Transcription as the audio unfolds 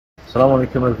Assalamu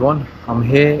alaikum everyone. I'm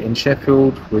here in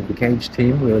Sheffield with the Cage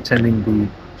team. We're attending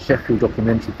the Sheffield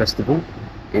Documentary Festival.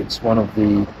 It's one of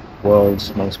the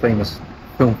world's most famous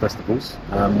film festivals.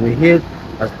 We're here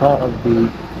as part of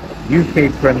the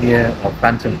UK premiere of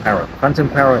Phantom Parrot. Phantom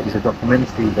Parrot is a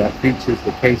documentary that features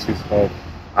the cases of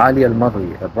Ali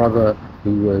al-Madri, a brother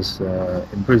who was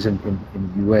imprisoned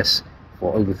in the US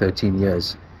for over 13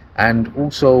 years. And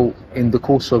also in the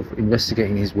course of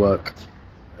investigating his work,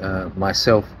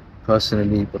 myself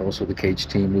personally, but also the Cage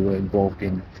team, we were involved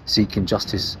in seeking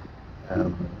justice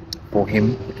for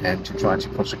him and to try to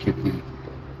prosecute the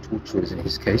torturers in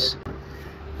his case.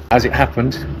 As it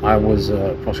happened, I was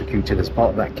prosecuted as part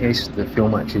of that case. The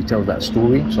film actually tells that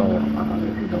story, so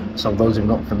some of those who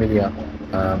are not familiar,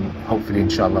 hopefully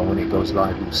inshallah when it goes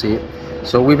live you'll see it.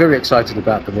 So we're very excited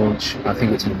about the launch. I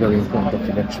think it's a very important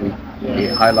documentary.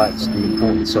 It highlights the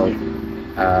importance of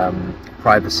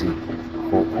privacy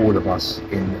for all of us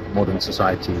in modern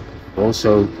society. It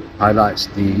also highlights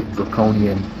the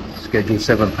draconian Schedule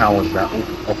 7 powers that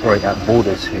operate at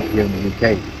borders here in the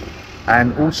UK.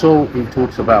 And also it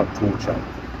talks about torture,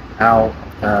 how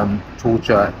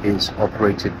torture is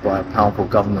operated by powerful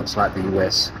governments like the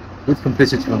US, with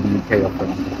complicity from the UK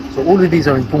often. So all of these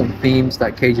are important themes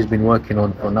that Cage has been working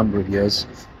on for a number of years.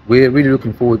 We're really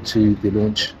looking forward to the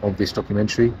launch of this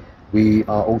documentary. We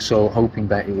are also hoping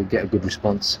that it will get a good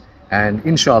response. And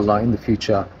inshallah, in the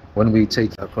future, when we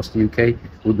take it across the UK,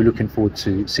 we'll be looking forward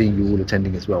to seeing you all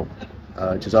attending as well.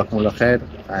 Jazakumullah khair,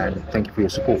 and thank you for your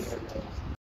support.